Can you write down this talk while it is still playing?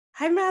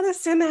Hi,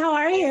 Madison. How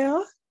are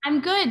you?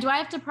 I'm good. Do I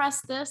have to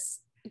press this?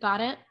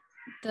 Got it?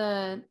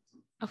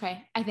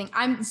 Okay. I think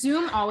I'm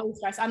Zoom always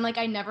stress. I'm like,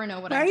 I never know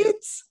what I'm doing. Right?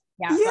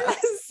 Yeah. But okay.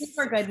 Yes.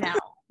 We're good now.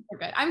 We're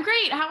good. I'm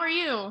great. How are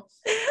you?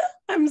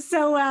 I'm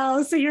so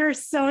well. So you're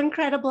so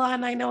incredible.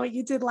 And I know what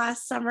you did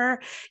last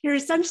summer. You're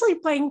essentially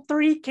playing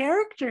three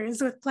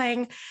characters with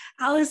playing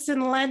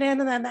Allison Lennon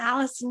and then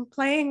Allison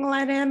playing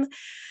Lennon.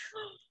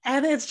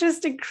 And it's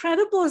just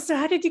incredible. So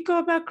how did you go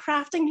about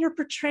crafting your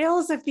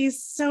portrayals of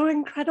these so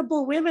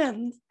incredible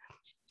women?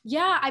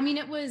 Yeah, I mean,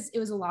 it was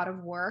a lot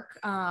of work.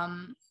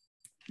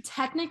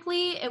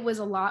 Technically, it was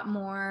a lot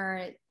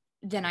more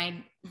than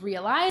I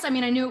realized. I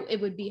mean, I knew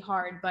it would be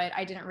hard, but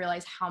I didn't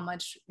realize how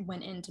much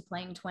went into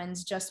playing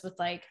twins just with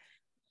like,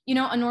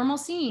 a normal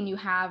scene. You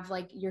have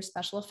like your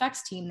special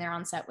effects team there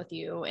on set with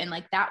you. And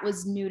like, that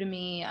was new to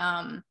me.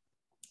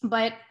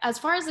 But as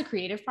far as the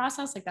creative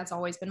process, like that's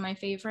always been my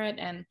favorite.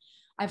 And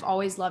I've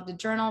always loved a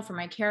journal for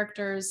my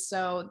characters.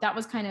 So that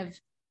was kind of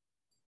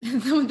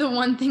the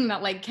one thing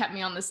that like kept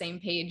me on the same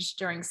page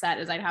during set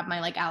is I'd have my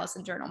like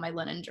Allison journal, my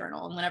Lennon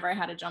journal. And whenever I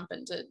had to jump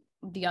into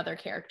the other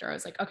character, I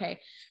was like,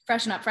 okay,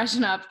 freshen up.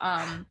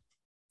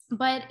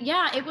 But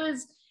yeah, it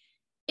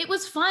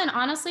was fun.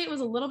 Honestly, it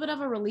was a little bit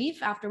of a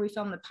relief after we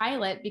filmed the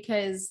pilot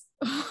because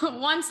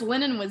once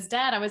Lennon was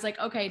dead, I was like,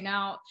 okay,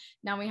 now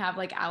we have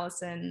like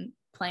Allison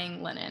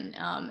playing Lennon.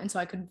 And so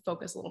I could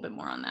focus a little bit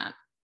more on that.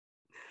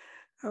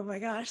 Oh my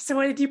gosh. So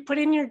what did you put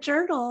in your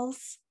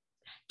journals?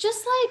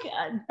 Just like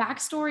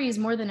backstories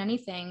more than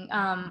anything.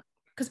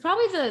 Because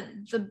probably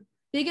the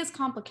biggest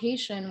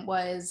complication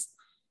was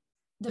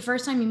the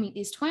first time you meet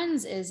these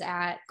twins is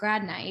at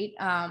grad night.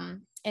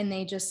 And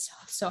they just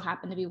so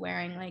happen to be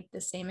wearing like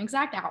the same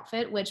exact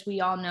outfit, which we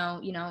all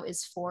know,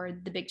 is for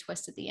the big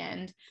twist at the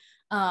end.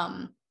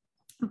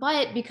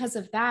 But because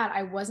of that,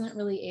 I wasn't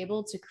really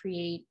able to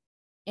create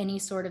any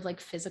sort of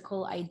like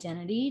physical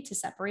identity to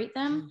separate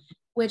them,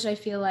 which I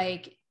feel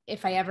like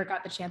if I ever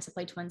got the chance to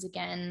play twins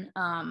again,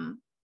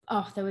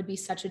 that would be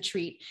such a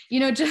treat,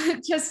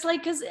 just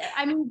like, cause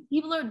I mean,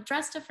 people are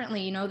dressed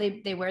differently,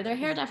 they wear their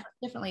hair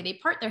differently, they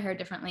part their hair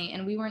differently.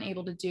 And we weren't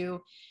able to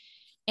do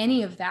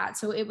any of that.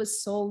 So it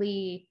was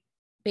solely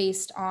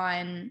based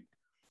on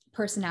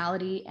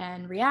personality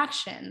and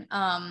reaction.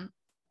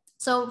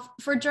 So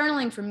for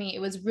journaling for me, it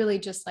was really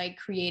just like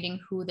creating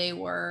who they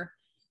were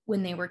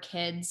when they were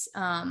kids,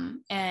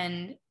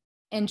 and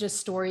just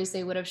stories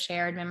they would have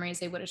shared, memories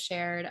they would have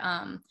shared,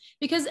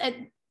 because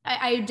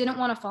I didn't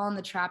want to fall in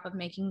the trap of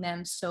making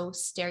them so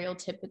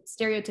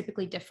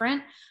stereotypically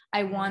different.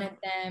 I wanted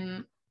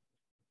them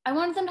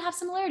to have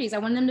similarities. I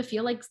wanted them to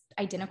feel like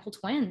identical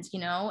twins,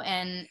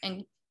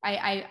 and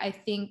I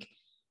think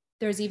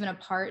there's even a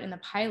part in the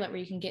pilot where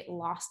you can get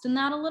lost in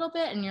that a little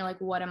bit and you're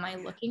like, what am I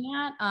looking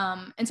at?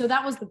 And so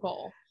that was the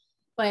goal,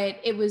 but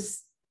it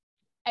was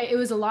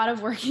a lot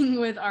of working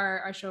with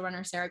our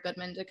showrunner, Sarah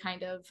Goodman, to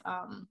kind of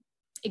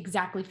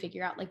exactly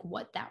figure out like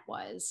what that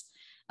was.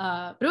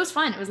 But it was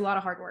fun. It was a lot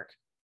of hard work.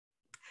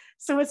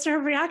 So what sort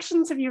of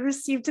reactions have you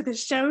received to the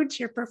show, to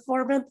your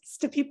performance?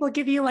 Do people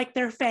give you like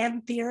their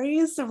fan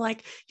theories of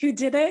like, who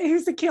did it?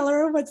 Who's the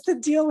killer? What's the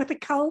deal with the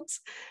cult?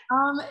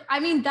 I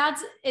mean,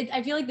 that's it.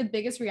 I feel like the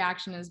biggest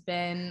reaction has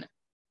been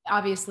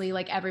obviously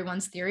like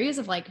everyone's theories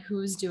of like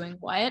who's doing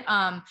what.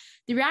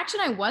 The reaction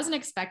I wasn't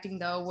expecting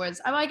though was,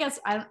 I guess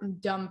I'm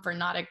dumb for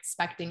not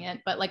expecting it,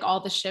 but like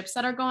all the ships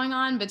that are going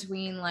on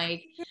between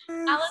like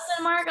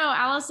Allison Margot,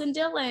 Allison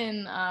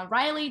Dylan,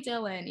 Riley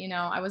Dylan,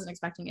 I wasn't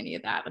expecting any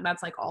of that, but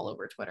that's like all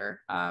over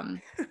Twitter.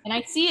 And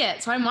I see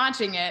it, so I'm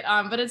watching it.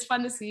 But it's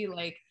fun to see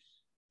like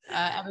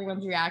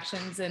everyone's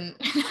reactions and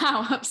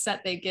how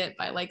upset they get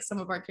by like some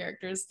of our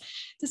characters'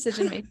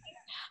 decision making.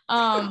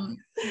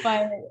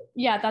 But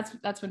yeah,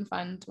 that's been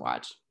fun to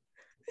watch.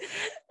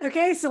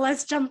 Okay, so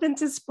let's jump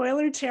into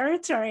spoiler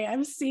territory.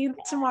 I've seen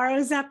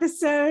tomorrow's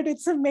episode.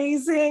 It's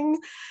amazing.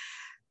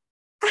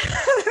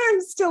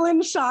 I'm still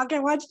in shock. I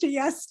watched it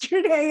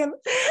yesterday and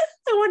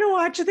I want to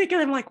watch it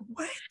again. I'm like,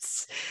 what?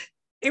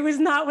 It was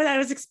not what I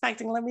was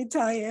expecting, let me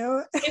tell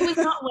you. It was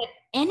not what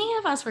any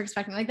of us were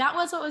expecting. Like that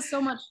was what was so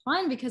much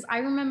fun, because I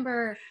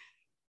remember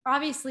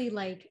obviously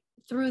like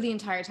through the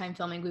entire time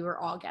filming, we were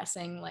all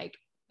guessing like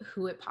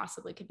who it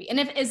possibly could be. And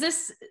is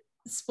this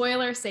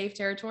spoiler safe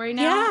territory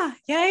now?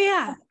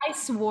 Yeah. I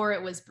swore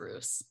it was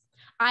Bruce.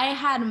 I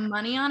had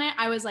money on it.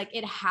 I was like,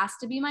 it has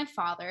to be my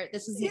father.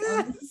 This is the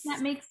only thing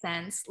that makes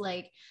sense.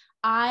 Like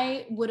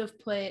I would have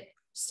put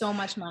so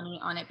much money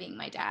on it being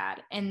my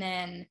dad. And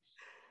then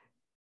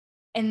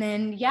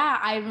yeah,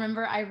 I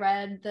remember I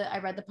read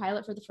the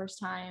pilot for the first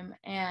time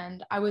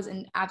and I was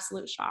in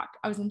absolute shock.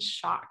 I was in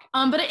shock.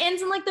 But it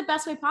ends in like the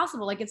best way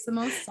possible. Like it's the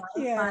most fun.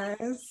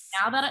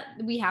 Now that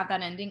we have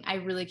that ending, I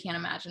really can't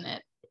imagine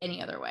it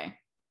any other way.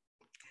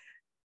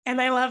 And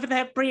I love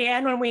that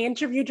Brienne, when we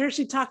interviewed her,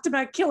 she talked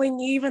about killing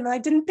Eve and I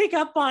didn't pick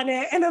up on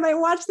it. And then I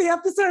watched the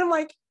episode, I'm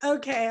like,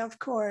 okay, of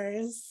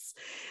course.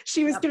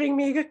 She was giving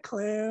me a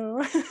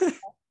clue.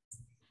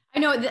 I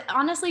know that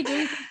honestly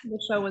doing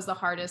the show was the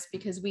hardest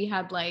because we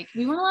weren't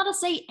allowed to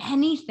say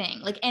anything,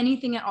 like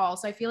anything at all.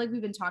 So I feel like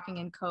we've been talking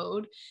in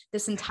code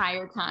this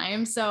entire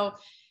time. So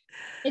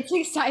it's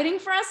exciting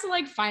for us to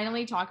like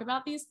finally talk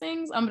about these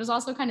things. But it's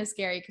also kind of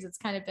scary because it's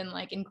kind of been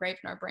like engraved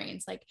in our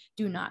brains, like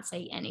do not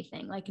say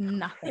anything, like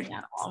nothing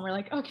at all. And we're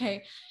like,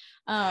 okay.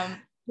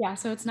 Yeah,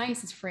 so it's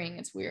nice, it's freeing,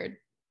 it's weird.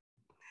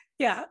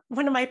 Yeah,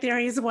 one of my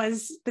theories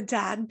was the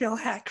dad, Bill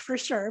Heck, for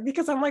sure,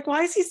 because I'm like,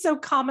 why is he so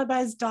calm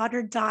about his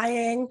daughter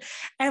dying?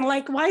 And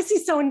like, why is he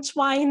so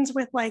entwined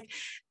with like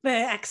the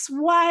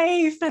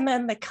ex-wife and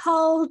then the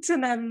cult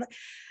and then...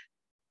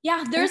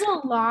 Yeah, there's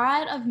a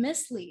lot of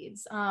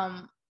misleads,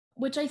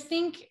 which I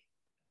think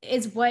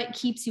is what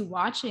keeps you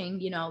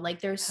watching, you know,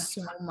 like there's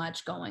so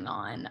much going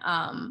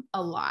on,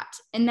 a lot.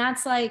 And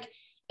that's like,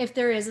 if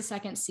there is a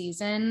second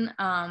season,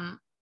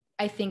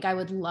 I think I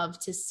would love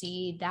to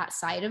see that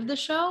side of the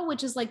show,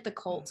 which is like the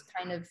cult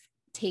kind of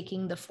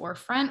taking the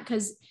forefront,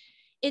 because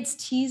it's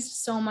teased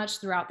so much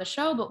throughout the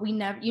show, but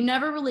you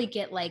never really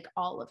get like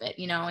all of it,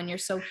 you know, and you're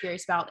so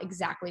curious about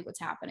exactly what's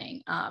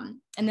happening. And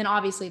then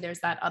obviously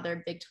there's that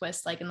other big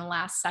twist, like in the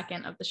last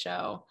second of the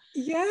show.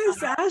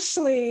 Yes,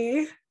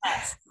 Ashley.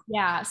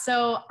 Yeah.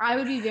 So I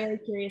would be very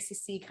curious to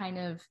see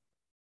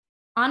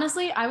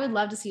honestly, I would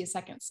love to see a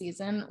second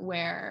season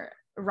where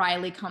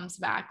Riley comes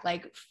back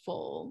like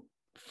full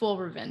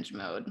revenge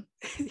mode.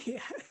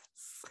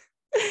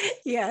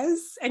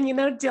 Yes. And you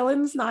know,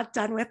 Dylan's not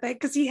done with it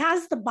because he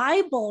has the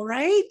Bible,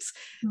 right?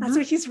 Mm-hmm. That's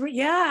what he's,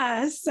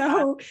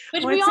 So,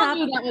 which we all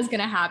knew that was going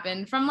to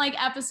happen from like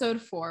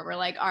episode 4. We're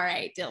like, all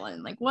right,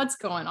 Dylan, like what's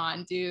going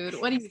on, dude?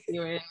 What are you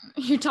doing?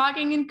 You're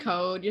talking in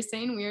code. You're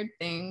saying weird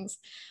things.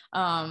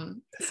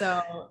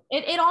 So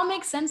it all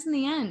makes sense in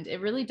the end.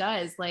 It really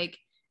does. Like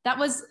I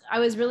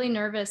was really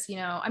nervous, you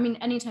know, I mean,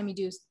 anytime you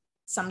do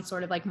some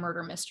sort of like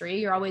murder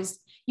mystery,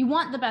 you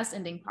want the best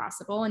ending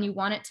possible and you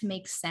want it to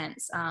make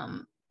sense.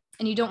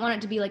 And you don't want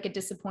it to be like a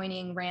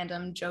disappointing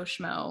random Joe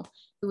Schmo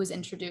who was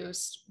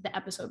introduced the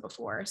episode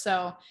before.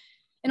 So,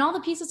 and all the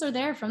pieces are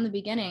there from the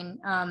beginning.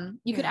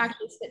 You could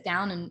actually sit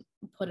down and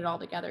put it all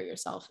together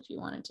yourself if you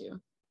wanted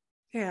to.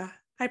 Yeah,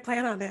 I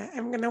plan on it.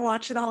 I'm going to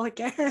watch it all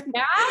again.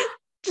 Yeah.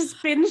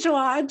 Just binge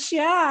watch.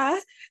 Yeah.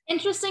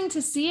 Interesting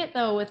to see it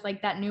though, with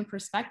like that new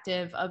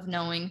perspective of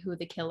knowing who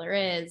the killer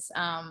is.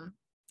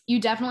 You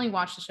definitely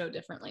watch the show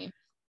differently.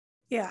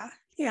 Yeah.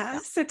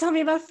 So tell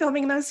me about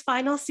filming those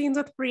final scenes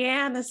with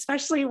Brienne,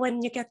 especially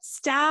when you get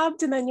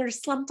stabbed and then you're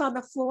slumped on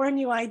the floor and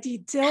you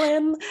ID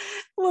Dylan.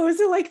 What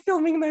was it like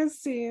filming those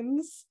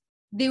scenes?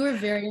 They were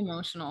very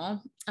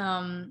emotional.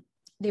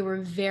 They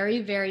were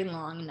very, very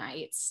long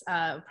nights.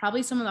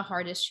 Probably some of the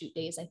hardest shoot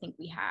days I think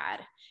we had.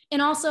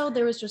 And also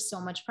there was just so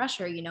much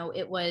pressure, you know,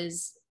 it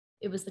was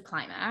the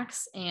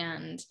climax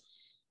and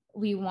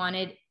we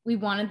wanted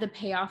the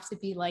payoff to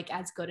be like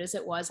as good as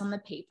it was on the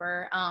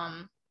paper.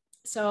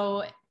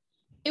 So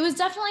it was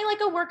definitely like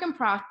a work in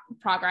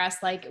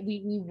progress. Like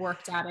we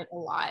worked at it a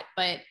lot,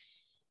 but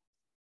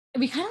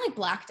we kind of like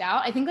blacked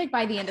out. I think like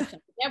by the end of it,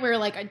 we were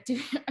like,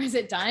 is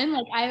it done?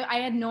 Like I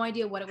had no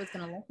idea what it was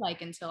going to look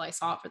like until I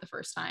saw it for the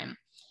first time.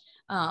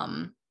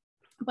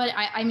 But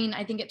I mean,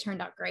 I think it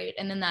turned out great.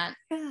 And then I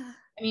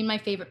mean, my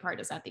favorite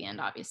part is at the end,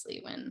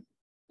 obviously,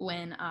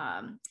 when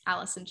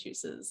Allison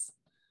chooses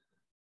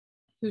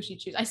who she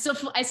chooses.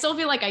 I still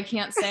feel like I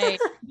can't say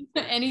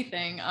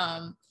anything.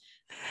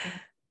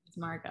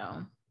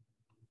 Margot.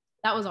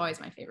 That was always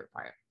my favorite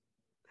part.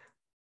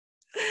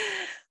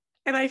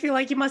 And I feel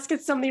like you must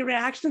get so many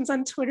reactions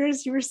on Twitter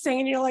as you were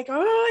saying, you're like,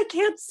 oh, I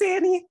can't say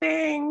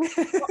anything.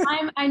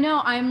 Well,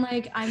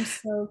 I'm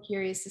so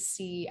curious to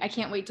see. I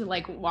can't wait to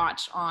like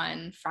watch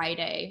on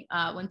Friday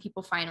when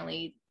people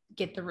finally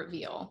get the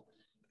reveal.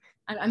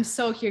 I'm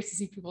so curious to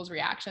see people's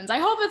reactions. I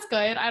hope it's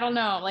good. I don't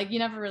know. Like you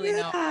never really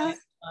know. But,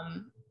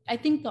 I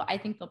think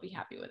they'll be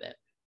happy with it.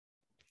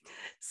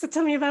 So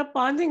tell me about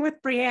bonding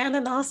with Brienne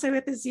and also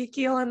with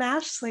Ezekiel and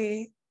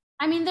Ashley.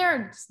 I mean,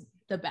 they're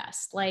the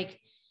best. Like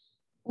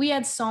we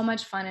had so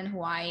much fun in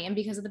Hawaii, and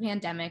because of the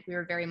pandemic, we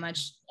were very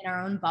much in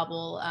our own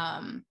bubble.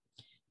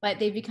 But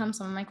they've become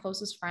some of my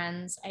closest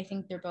friends. I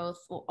think they're both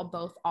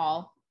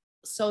all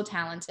so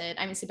talented.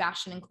 I mean,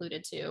 Sebastian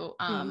included too.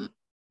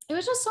 It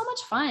was just so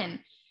much fun.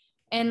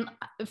 And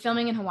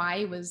filming in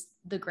Hawaii was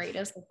the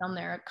greatest. I filmed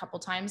there a couple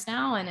times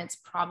now, and it's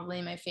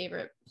probably my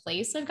favorite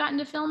place I've gotten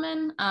to film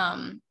in.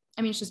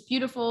 I mean, it's just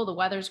beautiful. The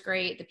weather's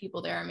great. The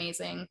people there are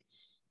amazing.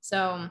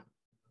 So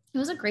it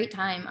was a great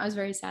time. I was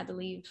very sad to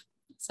leave.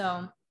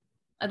 So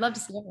I'd love to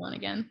see everyone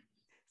again.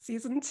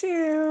 Season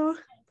 2.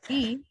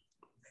 I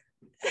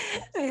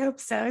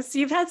hope so. So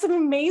you've had some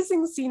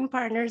amazing scene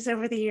partners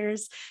over the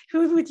years.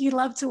 Who would you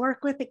love to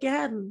work with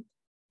again?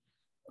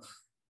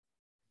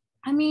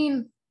 I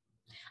mean,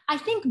 I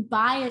think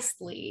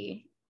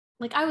biasedly,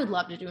 like I would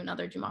love to do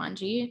another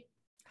Jumanji.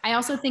 I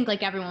also think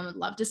like everyone would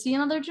love to see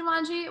another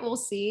Jumanji. We'll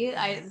see.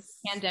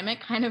 Pandemic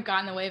kind of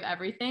got in the way of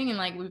everything, and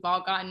like we've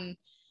all gotten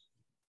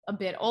a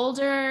bit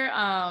older.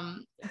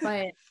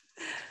 But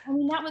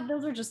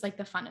those are just like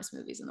the funnest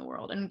movies in the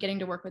world. And getting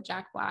to work with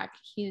Jack Black,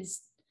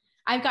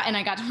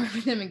 I got to work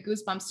with him in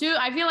Goosebumps too.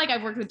 I feel like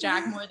I've worked with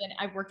Jack more than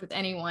I've worked with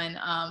anyone.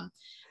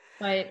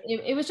 But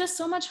it was just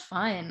so much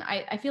fun.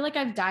 I feel like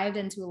I've dived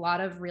into a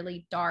lot of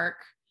really dark,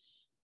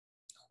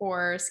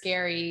 horror,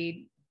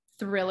 scary,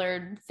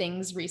 thriller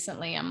things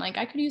recently. I'm like,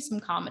 I could use some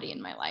comedy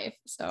in my life.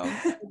 So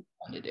it's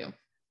fun to do.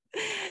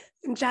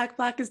 And Jack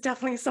Black is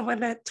definitely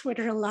someone that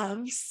Twitter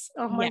loves.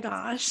 Oh my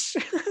gosh.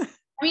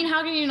 I mean,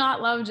 how can you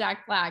not love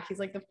Jack Black? He's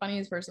like the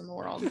funniest person in the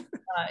world.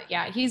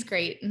 Yeah, he's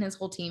great. And his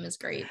whole team is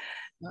great.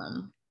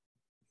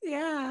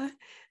 Yeah.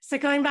 So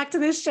going back to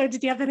this show,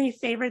 did you have any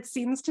favorite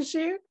scenes to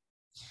shoot?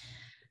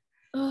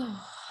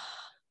 Oh,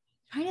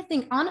 trying to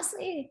think.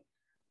 Honestly,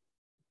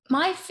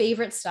 my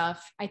favorite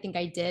stuff I think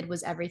I did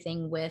was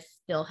everything with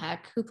Bill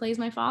Heck, who plays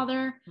my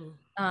father.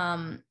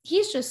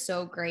 He's just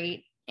so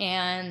great.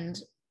 And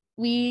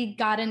we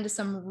got into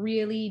some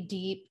really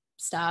deep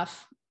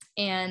stuff.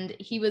 And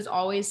he was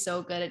always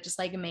so good at just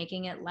like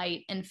making it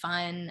light and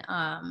fun.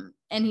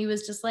 And he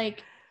was just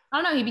like,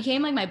 I don't know, he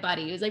became like my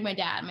buddy. He was like my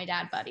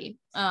dad buddy.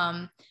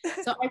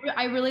 So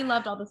I really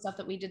loved all the stuff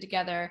that we did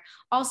together.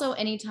 Also,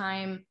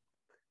 anytime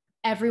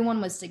everyone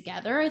was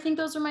together, I think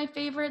those are my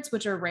favorites,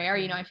 which are rare.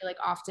 You know, I feel like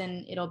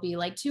often it'll be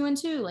like 2 and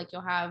 2, like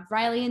you'll have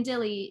Riley and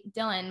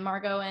Dylan,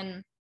 Margot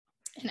and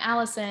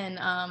Allison,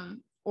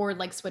 or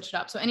like switch it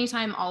up. So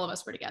anytime all of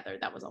us were together,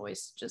 that was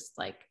always just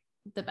like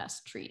the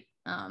best treat.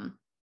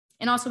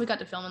 And also we got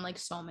to film in like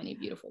so many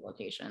beautiful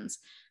locations.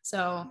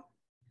 So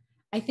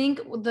I think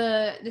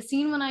the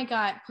scene when I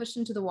got pushed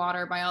into the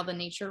water by all the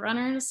nature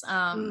runners,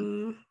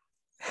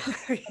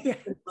 Yes.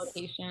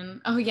 location.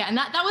 Oh yeah, and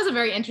that was a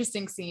very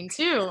interesting scene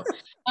too.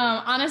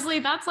 Honestly,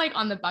 that's like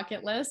on the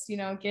bucket list, you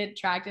know, get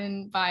dragged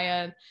in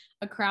by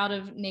a crowd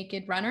of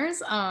naked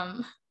runners.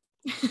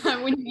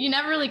 When you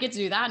never really get to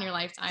do that in your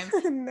lifetime.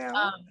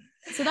 No.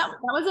 So that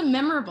was a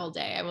memorable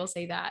day, I will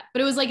say that.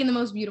 But it was like in the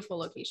most beautiful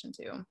location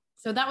too.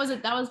 So that was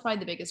probably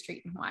the biggest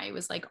treat in Hawaii. It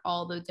was like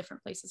all the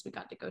different places we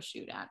got to go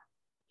shoot at.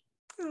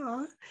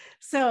 Oh,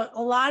 so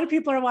a lot of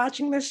people are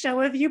watching this show.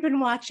 What have you been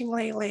watching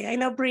lately? I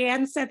know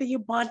Brienne said that you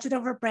bonded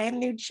over Brand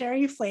New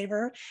Cherry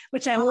Flavor,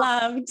 which I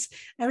loved.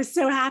 I was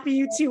so happy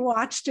you two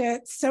watched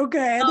it. So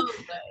good. Oh,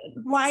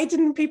 good. Why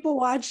didn't people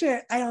watch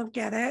it? I don't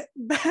get it.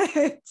 But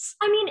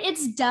I mean,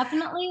 it's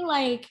definitely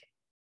like,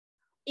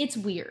 it's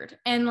weird.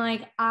 And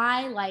like,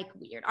 I like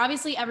weird.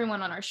 Obviously,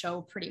 everyone on our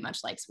show pretty much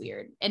likes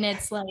weird. And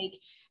it's like,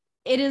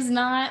 it is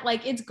not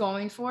like it's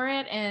going for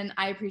it. And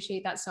I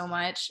appreciate that so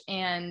much.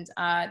 And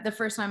the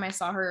first time I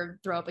saw her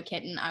throw up a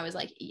kitten, I was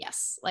like,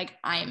 yes, like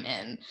I'm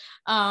in.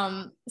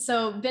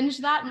 So binge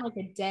that in like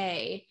a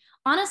day.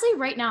 Honestly,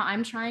 right now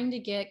I'm trying to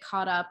get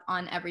caught up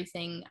on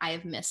everything I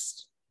have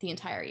missed the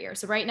entire year.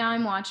 So right now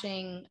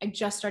I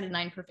just started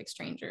 9 Perfect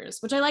Strangers,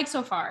 which I like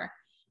so far.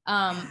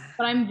 But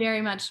I'm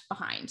very much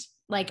behind.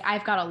 Like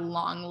I've got a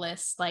long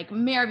list, like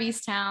Mare of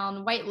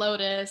Easttown, White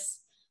Lotus,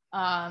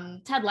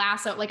 Ted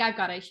Lasso. Like I've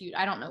got I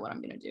don't know what I'm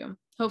gonna do.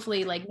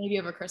 Hopefully, like maybe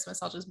over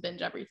Christmas, I'll just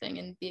binge everything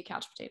and be a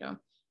couch potato.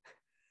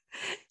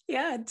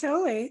 Yeah,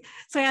 totally.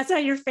 So that's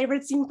not your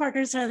favorite scene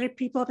partners, are there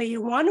people that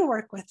you want to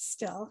work with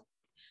still?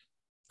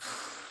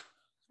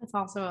 That's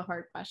also a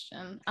hard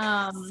question.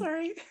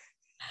 Sorry.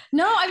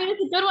 No, I mean,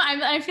 it's a good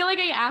one. I feel like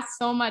I asked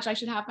so much. I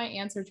should have my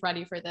answers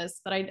ready for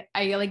this, but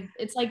I like,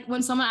 it's like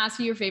when someone asks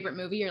you your favorite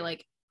movie, you're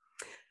like,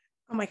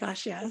 oh my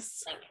gosh,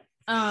 yes.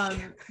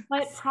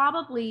 But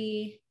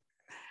probably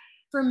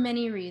for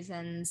many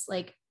reasons,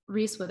 like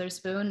Reese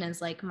Witherspoon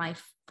is like my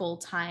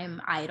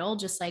full-time idol,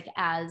 just like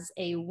as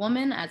a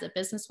woman, as a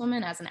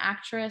businesswoman, as an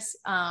actress.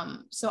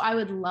 So I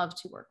would love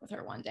to work with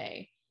her one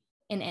day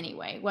in any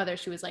way, whether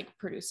she was like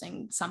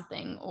producing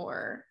something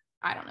or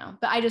I don't know,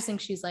 but I just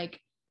think she's like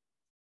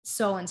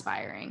so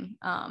inspiring.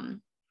 And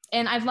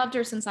I've loved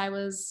her since I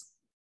was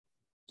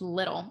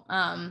little.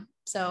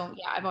 So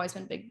yeah, I've always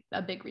been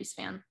a big Reese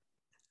fan.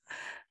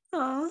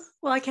 Oh,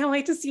 well, I can't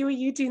wait to see what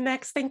you do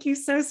next. Thank you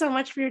so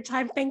much for your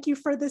time. Thank you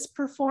for this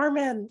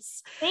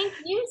performance. Thank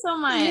you so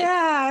much.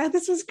 Yeah,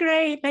 this was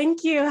great.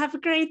 Thank you. Have a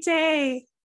great day.